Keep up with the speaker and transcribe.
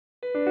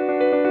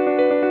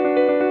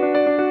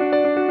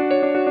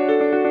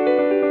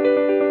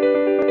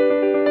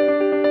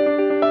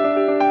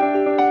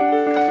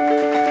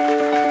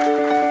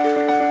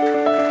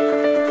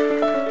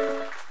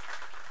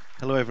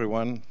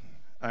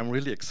I'm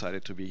really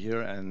excited to be here,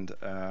 and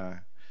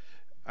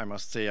I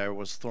must say I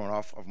was thrown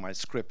off of my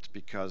script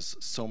because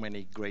so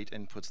many great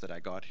inputs that I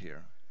got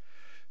here.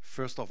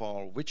 First of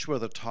all, which were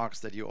the talks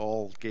that you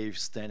all gave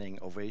standing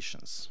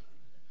ovations?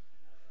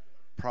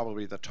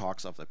 Probably the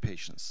talks of the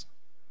patients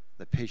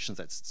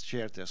that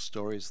shared their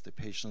stories, the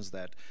patients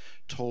that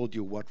told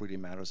you what really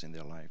matters in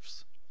their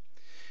lives.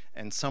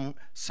 And some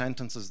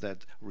sentences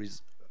that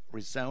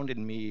resound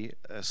in me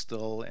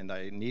still, and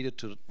I needed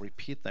to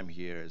repeat them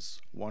here, is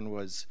one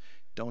was,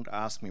 don't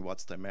ask me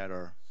what's the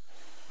matter,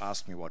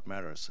 ask me what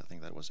matters. I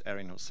think that was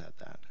Erin who said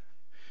that.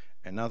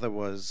 Another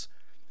was,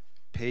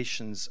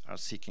 patients are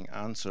seeking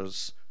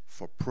answers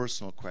for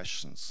personal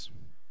questions.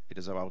 It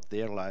is about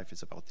their life,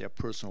 it's about their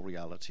personal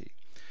reality.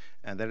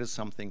 And that is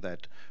something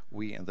that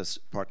we in this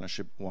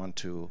partnership want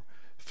to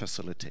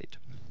facilitate.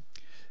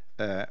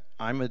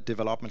 I'm a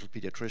developmental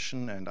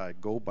pediatrician, and I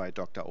go by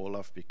Dr.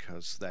 Olaf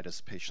because that is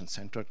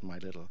patient-centered. My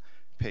little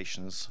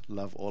patients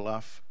love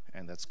Olaf,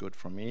 and that's good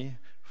for me,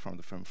 from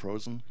the film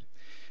Frozen.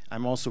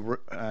 I'm also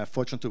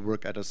fortunate to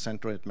work at a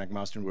center at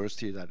McMaster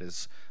University that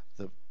is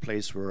the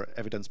place where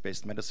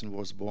evidence-based medicine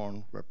was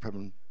born, where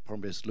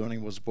problem-based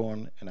learning was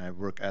born, and I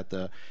work at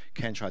the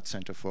ICanFunction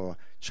Center for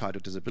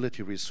Childhood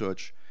Disability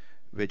Research,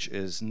 which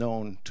is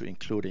known to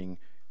including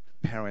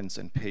parents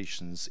and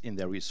patients in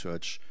their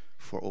research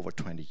for over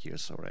 20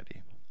 years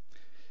already.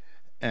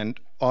 And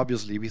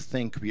obviously we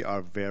think we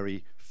are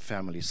very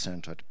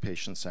family-centered,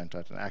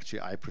 patient-centered, and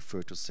actually I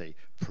prefer to say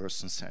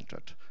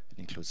person-centered. It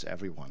includes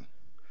everyone.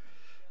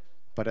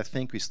 But I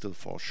think we still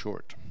fall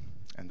short,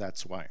 and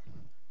that's why.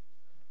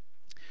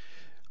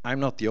 I'm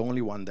not the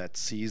only one that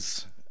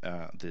sees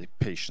the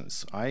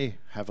patients. I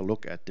have a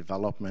look at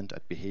development,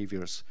 at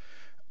behaviors.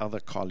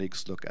 Other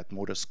colleagues look at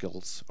motor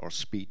skills or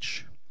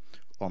speech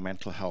or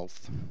mental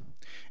health.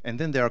 And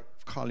then there are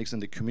colleagues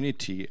in the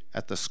community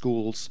at the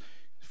schools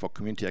for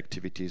community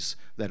activities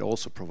that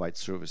also provide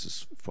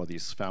services for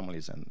these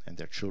families and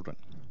their children.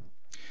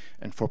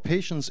 And for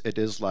patients, it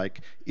is like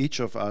each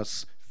of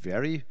us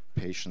very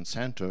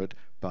patient-centered,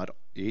 but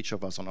each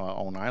of us on our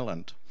own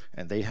island.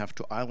 And they have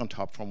to island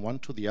hop from one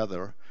to the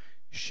other,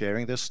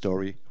 sharing their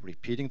story,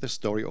 repeating the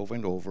story over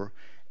and over,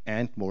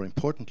 and more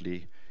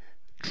importantly,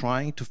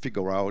 trying to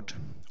figure out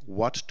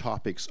what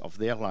topics of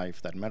their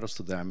life that matters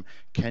to them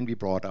can be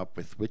brought up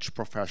with which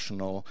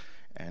professional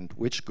and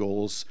which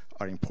goals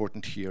are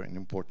important here and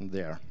important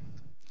there.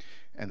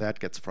 And that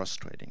gets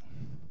frustrating.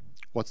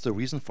 What's the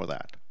reason for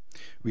that?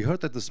 We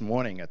heard that this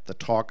morning at the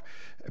talk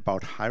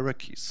about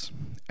hierarchies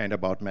and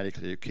about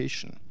medical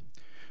education.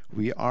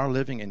 We are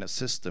living in a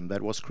system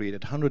that was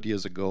created 100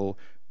 years ago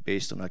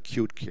based on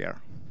acute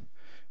care.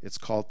 It's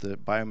called the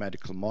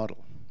biomedical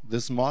model.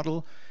 This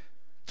model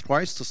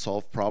tries to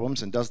solve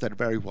problems and does that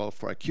very well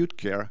for acute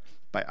care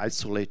by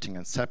isolating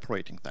and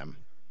separating them.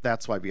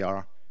 That's why we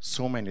are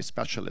so many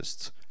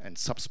specialists and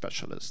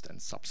subspecialists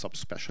and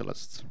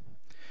sub-subspecialists.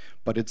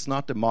 But it's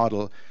not a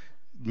model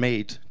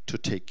made to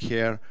take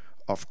care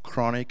of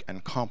chronic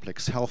and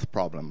complex health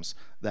problems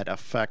that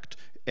affect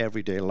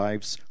everyday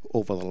lives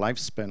over the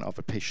lifespan of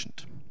a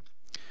patient.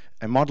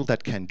 A model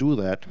that can do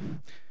that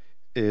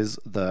is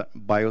the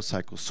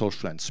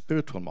biopsychosocial and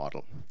spiritual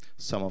model.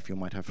 Some of you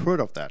might have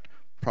heard of that.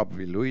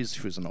 Probably Louise,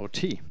 who's an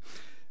OT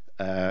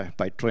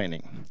by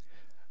training.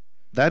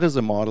 That is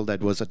a model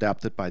that was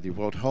adapted by the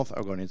World Health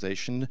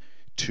Organization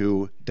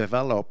to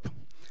develop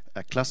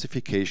a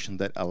classification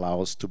that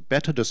allows to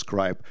better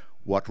describe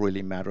what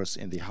really matters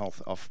in the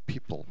health of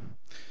people.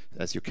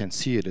 As you can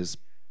see, it is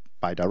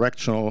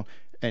bidirectional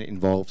and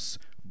involves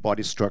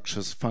body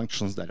structures,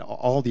 functions, that are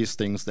all these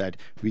things that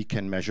we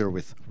can measure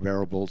with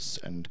wearables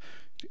and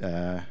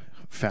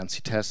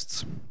fancy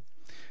tests.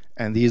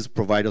 And these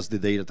provide us the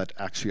data that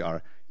actually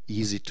are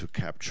easy to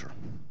capture.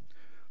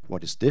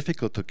 What is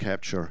difficult to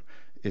capture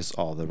is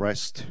all the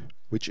rest.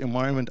 Which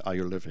environment are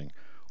you living?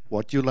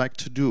 What do you like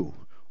to do?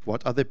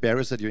 What are the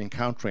barriers that you're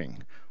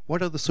encountering?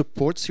 What are the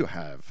supports you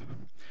have?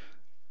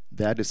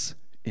 That is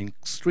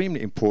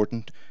extremely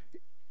important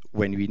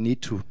when we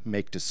need to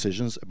make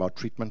decisions about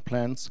treatment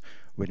plans,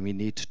 when we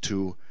need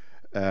to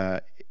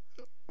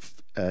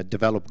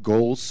develop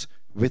goals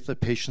with the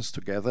patients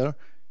together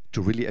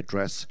to really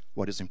address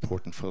what is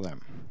important for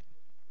them.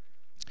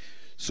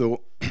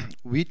 So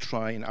we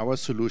try in our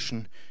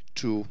solution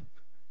to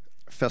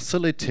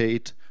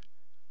facilitate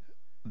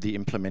the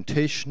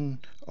implementation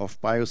of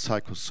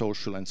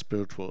biopsychosocial and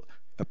spiritual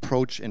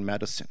approach in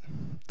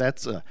medicine.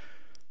 That's a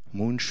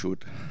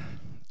moonshoot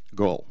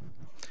goal.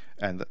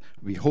 And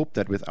we hope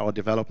that with our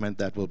development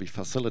that will be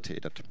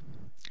facilitated.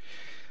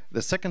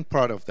 The second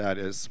part of that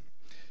is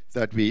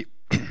that we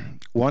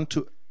want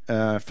to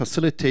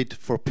facilitate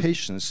for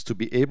patients to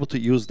be able to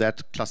use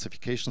that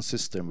classification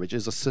system, which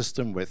is a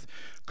system with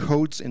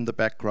codes in the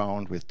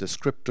background, with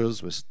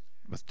descriptors, with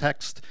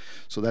text,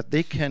 so that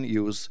they can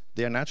use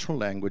their natural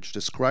language,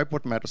 describe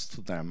what matters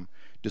to them,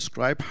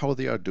 describe how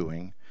they are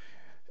doing,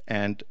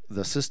 and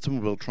the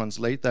system will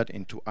translate that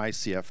into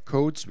ICF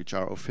codes, which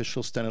are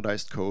official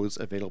standardized codes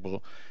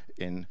available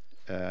in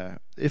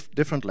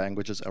different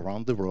languages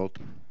around the world.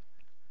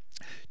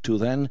 to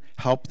then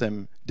help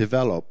them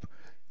develop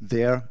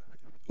their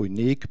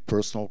unique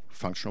personal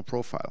functional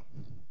profile.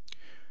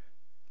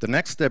 The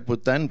next step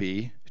would then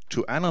be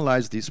to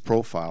analyze these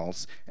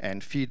profiles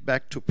and feed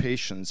back to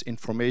patients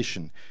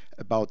information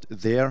about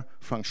their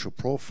functional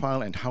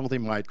profile and how they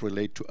might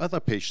relate to other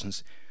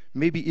patients,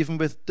 maybe even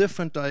with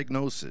different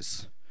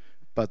diagnoses,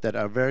 but that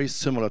are very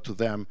similar to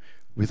them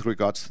with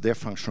regards to their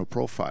functional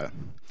profile.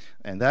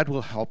 And that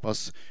will help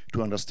us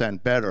to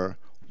understand better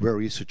where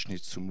research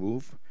needs to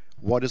move,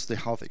 what is the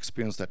health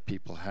experience that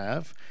people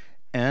have,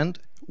 and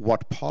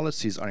what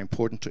policies are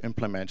important to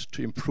implement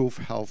to improve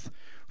health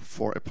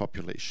for a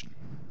population.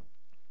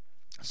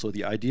 So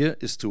the idea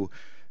is to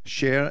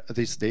share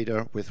this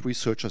data with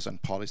researchers and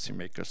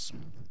policymakers.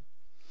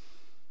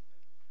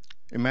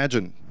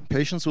 Imagine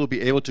patients will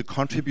be able to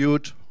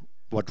contribute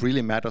what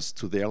really matters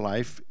to their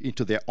life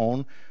into their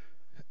own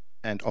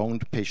and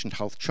owned patient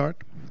health chart.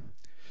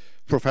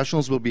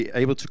 Professionals will be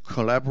able to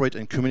collaborate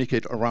and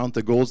communicate around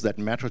the goals that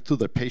matter to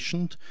the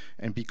patient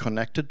and be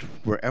connected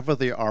wherever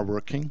they are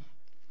working.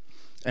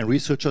 And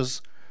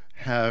researchers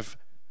have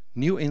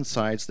new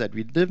insights that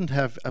we didn't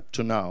have up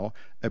to now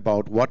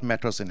about what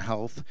matters in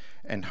health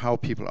and how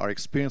people are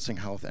experiencing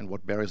health and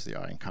what barriers they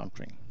are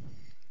encountering.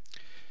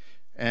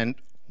 And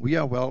we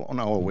are well on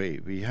our way.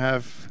 We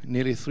have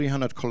nearly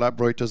 300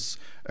 collaborators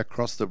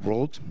across the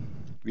world.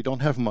 We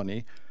don't have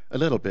money, a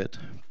little bit,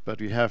 but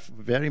we have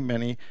very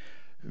many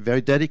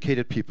very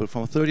dedicated people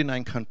from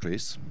 39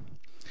 countries.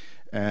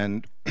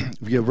 And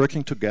we are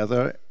working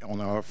together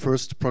on our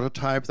first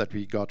prototype that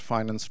we got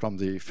financed from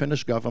the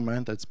Finnish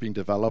government that's being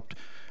developed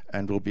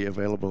and will be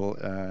available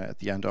at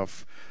the end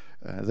of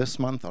this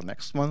month or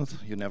next month.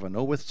 You never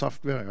know with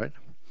software, right?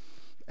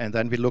 And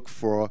then we look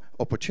for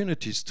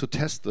opportunities to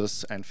test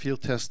this and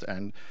field test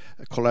and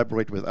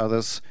collaborate with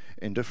others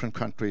in different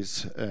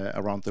countries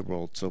around the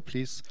world. So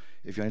please,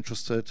 if you're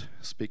interested,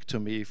 speak to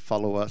me,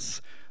 follow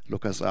us,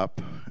 look us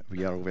up.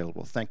 We are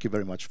available. Thank you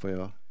very much for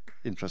your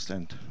interest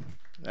and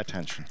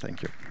attention.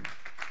 Thank you.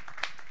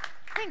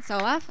 Thanks,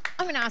 Olaf.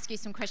 I'm going to ask you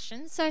some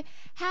questions. So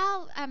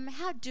how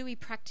do we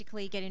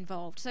practically get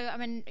involved? So, I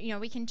mean, you know,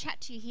 we can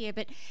chat to you here,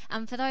 but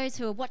for those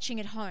who are watching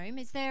at home,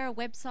 is there a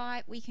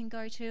website we can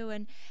go to?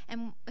 And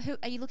who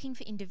are you looking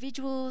for?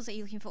 Individuals? Are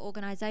you looking for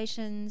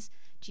organizations?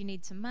 Do you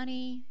need some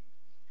money?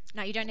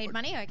 No, you don't need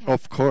money? Okay.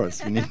 Of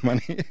course, we need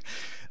money.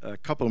 A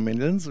couple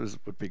millions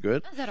would be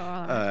good. Is that all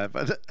right?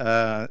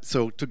 But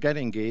so to get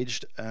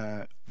engaged,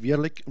 we are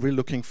really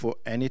looking for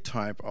any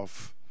type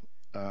of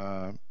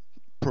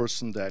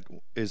person that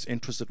is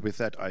interested with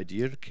that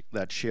idea,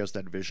 that shares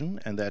that vision,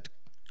 and that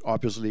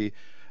obviously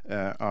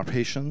are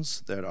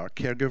patients, that are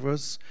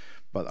caregivers,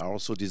 but are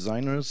also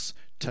designers,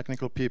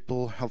 technical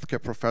people,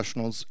 healthcare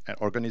professionals,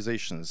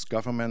 organizations,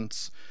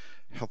 governments,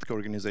 healthcare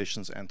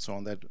organizations, and so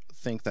on, that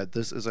think that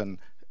this is an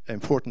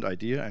important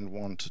idea and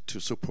want to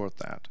support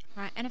that.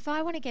 Right, and if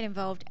I want to get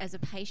involved as a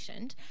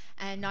patient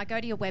and I go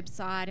to your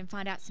website and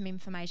find out some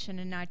information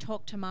and I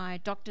talk to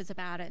my doctors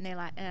about it and they're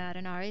like, I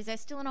don't know, is there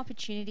still an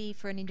opportunity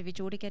for an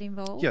individual to get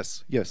involved?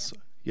 Yes, yes.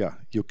 Yeah,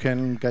 you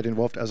can get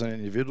involved as an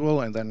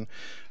individual, and then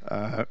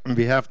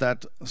we have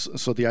that.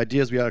 So the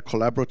idea is we are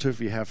collaborative.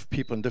 We have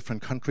people in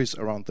different countries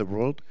around the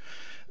world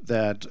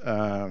that,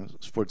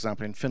 for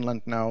example, in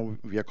Finland now,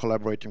 we are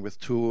collaborating with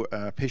two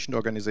patient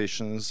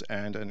organizations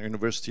and an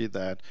university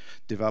that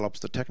develops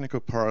the technical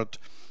part,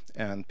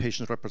 and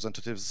patient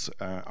representatives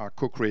are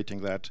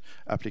co-creating that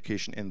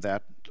application in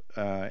that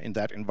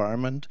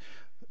environment.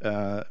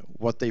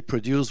 What they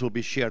produce will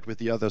be shared with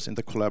the others in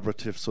the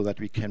collaborative so that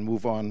we can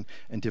move on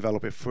and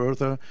develop it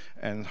further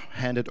and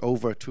hand it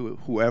over to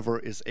whoever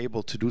is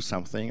able to do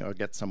something or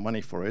get some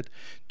money for it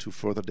to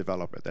further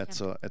develop it. It's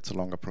a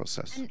longer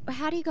process. And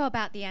how do you go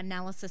about the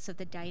analysis of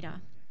the data?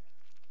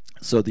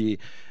 So the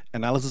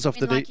analysis of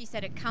the data, like you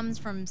said, it comes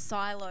from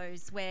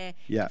silos where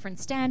different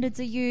standards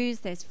are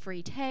used. There's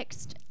free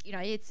text. You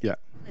know,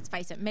 let's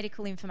face it,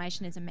 medical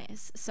information is a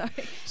mess. So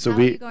how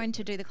are you going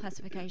to do the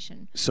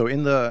classification? So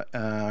in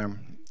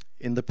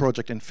the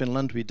project in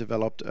Finland, we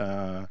developed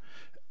a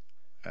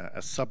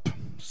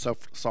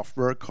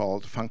software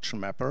called Function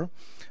Mapper.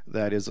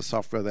 That is a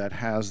software that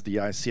has the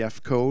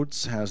ICF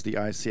codes, has the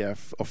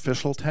ICF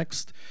official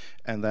text,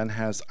 and then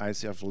has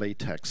ICF lay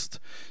text.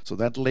 So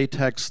that lay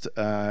text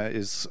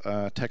is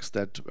text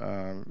that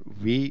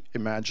we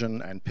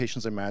imagine and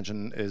patients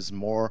imagine is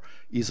more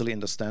easily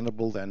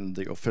understandable than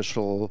the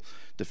official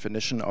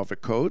definition of a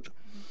code.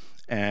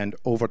 And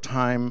over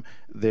time,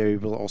 they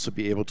will also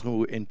be able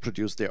to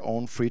introduce their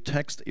own free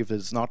text. If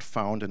it's not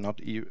found and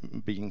not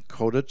being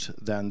coded,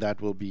 then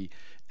that will be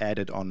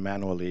added on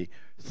manually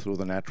through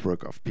the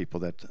network of people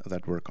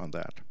that work on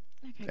that.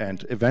 Okay, and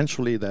great.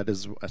 Eventually, that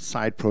is a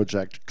side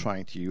project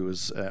trying to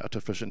use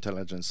artificial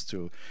intelligence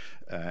to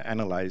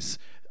analyze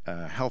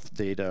health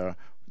data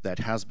that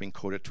has been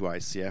coded to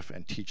ICF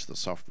and teach the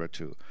software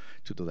to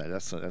do that.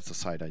 That's a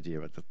side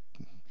idea. But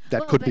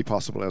that could be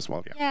possible as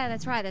well. Yeah,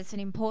 that's right. That's an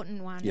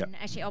important one. Yeah. And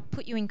actually, I'll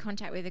put you in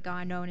contact with a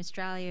guy I know in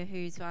Australia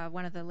who's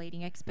one of the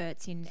leading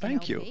experts in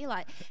Thank NLP. you.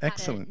 Like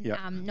Excellent.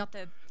 not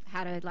the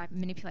how to like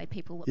manipulate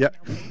people with Yeah.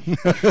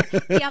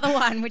 NLP. The other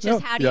one, which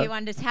is how do yeah.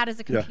 you how does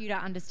a computer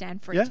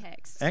understand free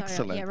text? So,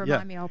 Excellent. yeah,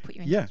 remind me. I'll put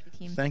you in touch with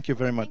him. Thank you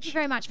very much. Thank you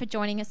very much for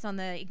joining us on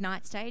the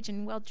Ignite stage,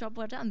 and well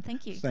done.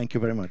 Thank you. Thank you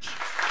very much.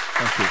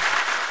 Thank you.